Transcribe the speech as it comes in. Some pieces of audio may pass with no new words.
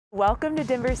Welcome to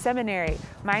Denver Seminary.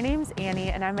 My name's Annie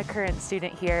and I'm a current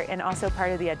student here and also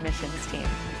part of the admissions team.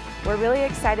 We're really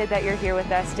excited that you're here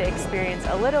with us to experience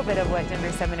a little bit of what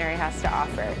Denver Seminary has to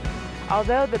offer.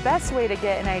 Although the best way to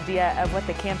get an idea of what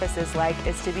the campus is like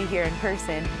is to be here in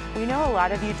person, we know a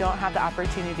lot of you don't have the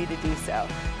opportunity to do so.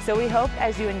 So we hope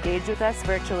as you engage with us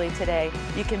virtually today,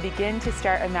 you can begin to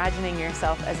start imagining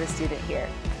yourself as a student here.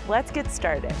 Let's get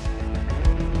started.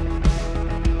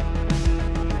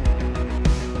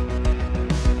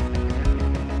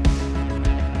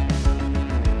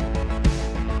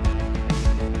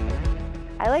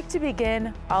 I like to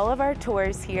begin all of our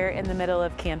tours here in the middle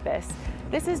of campus.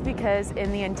 This is because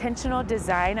in the intentional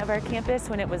design of our campus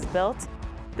when it was built,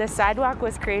 the sidewalk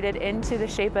was created into the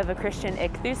shape of a Christian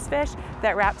ichthus fish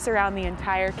that wraps around the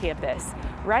entire campus.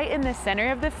 Right in the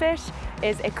center of the fish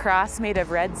is a cross made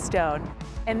of red stone.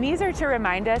 And these are to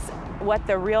remind us what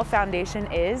the real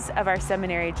foundation is of our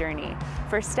seminary journey.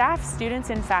 For staff,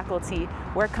 students, and faculty,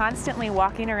 we're constantly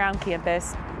walking around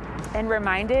campus and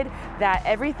reminded that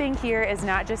everything here is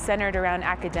not just centered around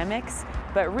academics,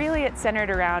 but really it's centered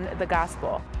around the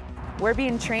gospel. We're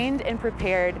being trained and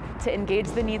prepared to engage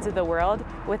the needs of the world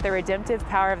with the redemptive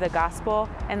power of the gospel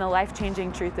and the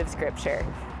life-changing truth of Scripture.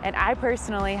 And I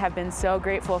personally have been so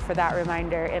grateful for that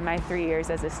reminder in my 3 years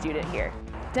as a student here.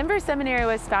 Denver Seminary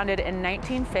was founded in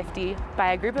 1950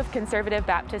 by a group of conservative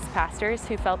Baptist pastors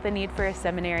who felt the need for a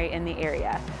seminary in the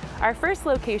area. Our first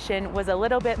location was a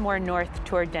little bit more north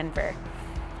toward Denver.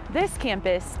 This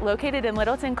campus, located in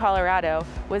Littleton, Colorado,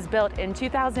 was built in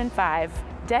 2005,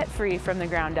 debt-free from the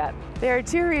ground up. There are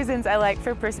two reasons I like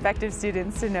for prospective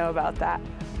students to know about that.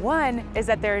 One is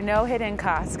that there are no hidden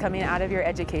costs coming out of your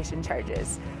education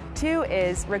charges. Two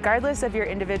is, regardless of your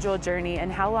individual journey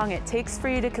and how long it takes for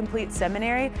you to complete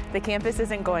seminary, the campus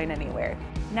isn't going anywhere.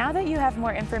 Now that you have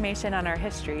more information on our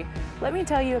history, let me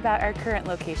tell you about our current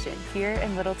location here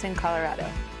in Littleton, Colorado.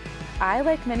 I,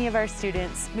 like many of our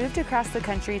students, moved across the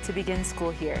country to begin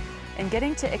school here, and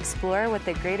getting to explore what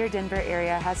the greater Denver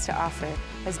area has to offer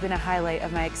has been a highlight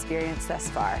of my experience thus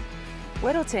far.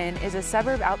 Littleton is a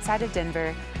suburb outside of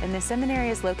Denver, and the seminary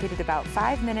is located about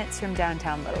 5 minutes from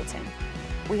downtown Littleton.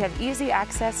 We have easy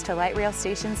access to light rail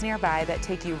stations nearby that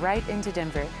take you right into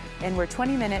Denver, and we're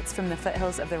 20 minutes from the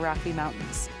foothills of the Rocky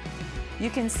Mountains. You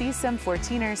can see some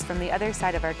 14ers from the other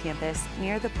side of our campus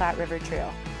near the Platte River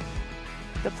Trail.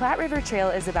 The Platte River Trail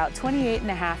is about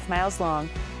 28.5 miles long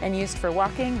and used for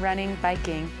walking, running,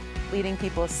 biking, leading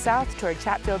people south toward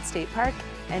Chatfield State Park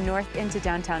and north into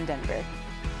downtown Denver.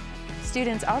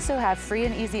 Students also have free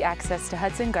and easy access to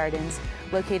Hudson Gardens,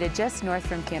 located just north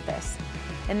from campus.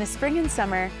 In the spring and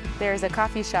summer, there is a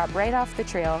coffee shop right off the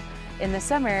trail. In the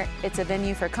summer, it's a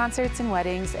venue for concerts and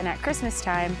weddings, and at Christmas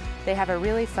time, they have a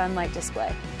really fun light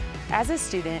display. As a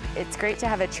student, it's great to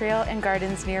have a trail and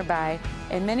gardens nearby,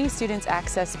 and many students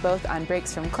access both on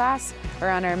breaks from class or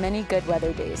on our many good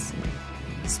weather days.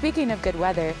 Speaking of good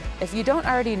weather, if you don't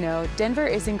already know, Denver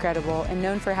is incredible and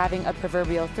known for having a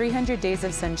proverbial 300 days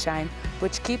of sunshine,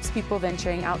 which keeps people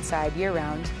venturing outside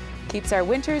year-round, keeps our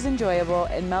winters enjoyable,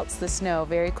 and melts the snow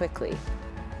very quickly.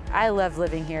 I love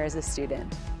living here as a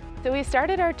student. So we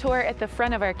started our tour at the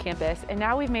front of our campus, and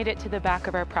now we've made it to the back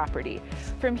of our property.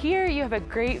 From here, you have a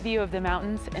great view of the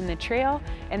mountains and the trail,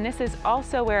 and this is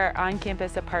also where our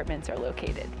on-campus apartments are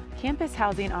located. Campus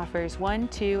housing offers 1,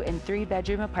 2, and 3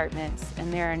 bedroom apartments,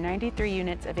 and there are 93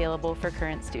 units available for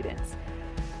current students.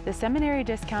 The seminary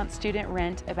discounts student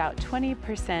rent about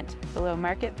 20% below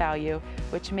market value,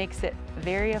 which makes it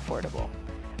very affordable.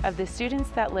 Of the students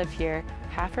that live here,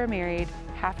 half are married,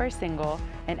 half are single,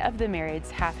 and of the marrieds,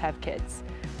 half have kids.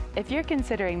 If you're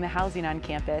considering the housing on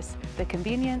campus, the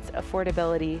convenience,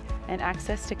 affordability, and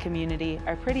access to community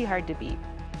are pretty hard to beat.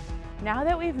 Now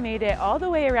that we've made it all the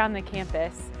way around the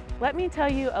campus, let me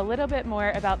tell you a little bit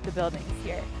more about the buildings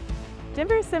here.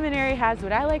 Denver Seminary has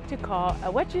what I like to call a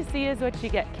what you see is what you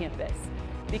get campus,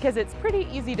 because it's pretty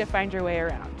easy to find your way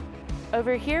around.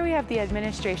 Over here we have the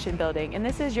administration building, and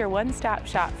this is your one-stop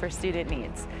shop for student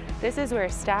needs. This is where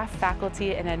staff,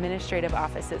 faculty, and administrative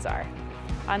offices are.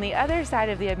 On the other side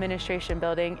of the administration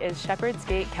building is Shepherd's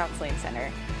Gate Counseling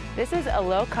Center. This is a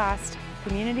low-cost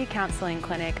community counseling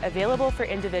clinic available for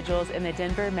individuals in the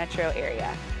Denver metro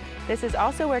area. This is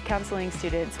also where counseling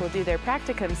students will do their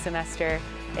practicum semester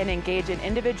and engage in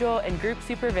individual and group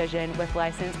supervision with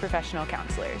licensed professional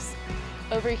counselors.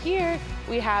 Over here,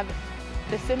 we have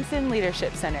the Simpson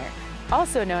Leadership Center,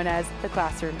 also known as the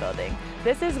classroom building.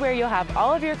 This is where you'll have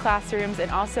all of your classrooms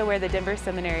and also where the Denver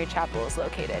Seminary Chapel is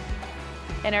located.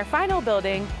 And our final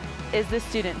building is the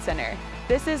Student Center.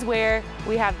 This is where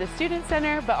we have the student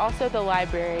center, but also the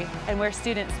library, and where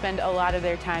students spend a lot of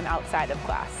their time outside of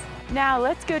class. Now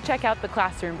let's go check out the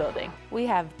classroom building. We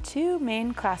have two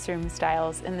main classroom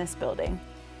styles in this building.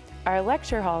 Our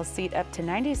lecture halls seat up to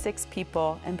 96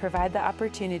 people and provide the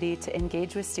opportunity to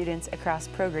engage with students across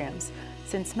programs,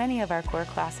 since many of our core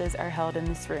classes are held in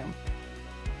this room.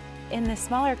 In the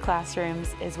smaller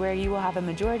classrooms is where you will have a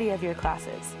majority of your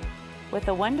classes. With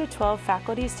a 1:12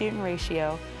 faculty-student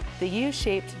ratio, the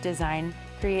U-shaped design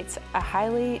creates a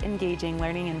highly engaging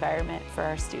learning environment for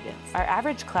our students. Our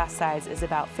average class size is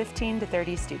about 15 to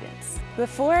 30 students.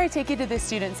 Before I take you to the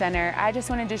Student Center, I just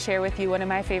wanted to share with you one of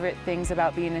my favorite things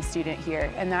about being a student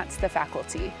here, and that's the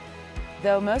faculty.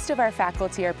 Though most of our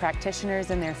faculty are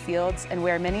practitioners in their fields and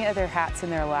wear many other hats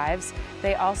in their lives,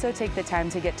 they also take the time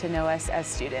to get to know us as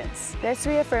students. This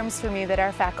reaffirms for me that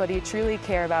our faculty truly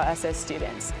care about us as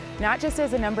students, not just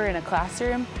as a number in a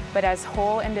classroom, but as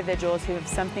whole individuals who have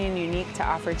something unique to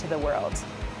offer to the world.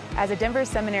 As a Denver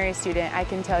Seminary student, I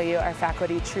can tell you our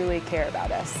faculty truly care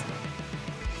about us.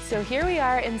 So here we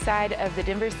are inside of the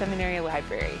Denver Seminary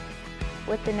Library.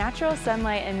 With the natural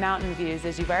sunlight and mountain views,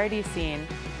 as you've already seen,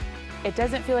 it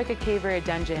doesn't feel like a cave or a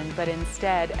dungeon, but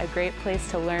instead a great place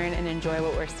to learn and enjoy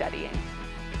what we're studying.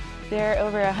 There are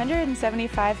over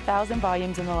 175,000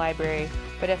 volumes in the library,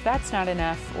 but if that's not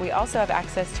enough, we also have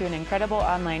access to an incredible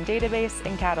online database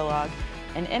and catalog,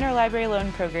 an interlibrary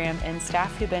loan program, and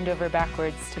staff who bend over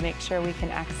backwards to make sure we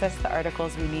can access the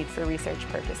articles we need for research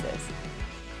purposes.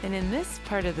 And in this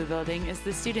part of the building is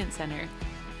the Student Center.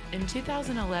 In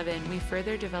 2011, we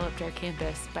further developed our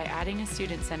campus by adding a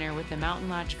student center with a Mountain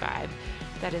Lodge vibe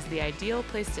that is the ideal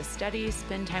place to study,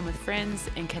 spend time with friends,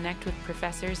 and connect with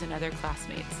professors and other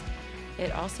classmates.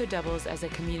 It also doubles as a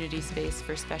community space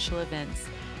for special events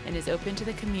and is open to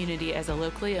the community as a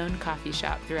locally owned coffee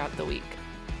shop throughout the week.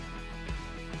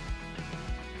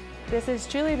 This has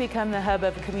truly become the hub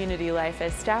of community life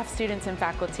as staff, students, and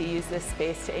faculty use this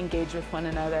space to engage with one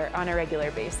another on a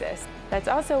regular basis. That's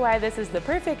also why this is the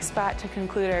perfect spot to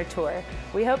conclude our tour.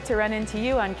 We hope to run into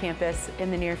you on campus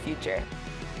in the near future.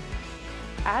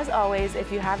 As always, if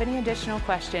you have any additional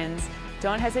questions,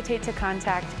 don't hesitate to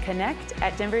contact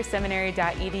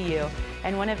connect@denverseminary.edu,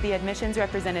 and one of the admissions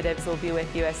representatives will be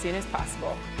with you as soon as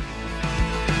possible.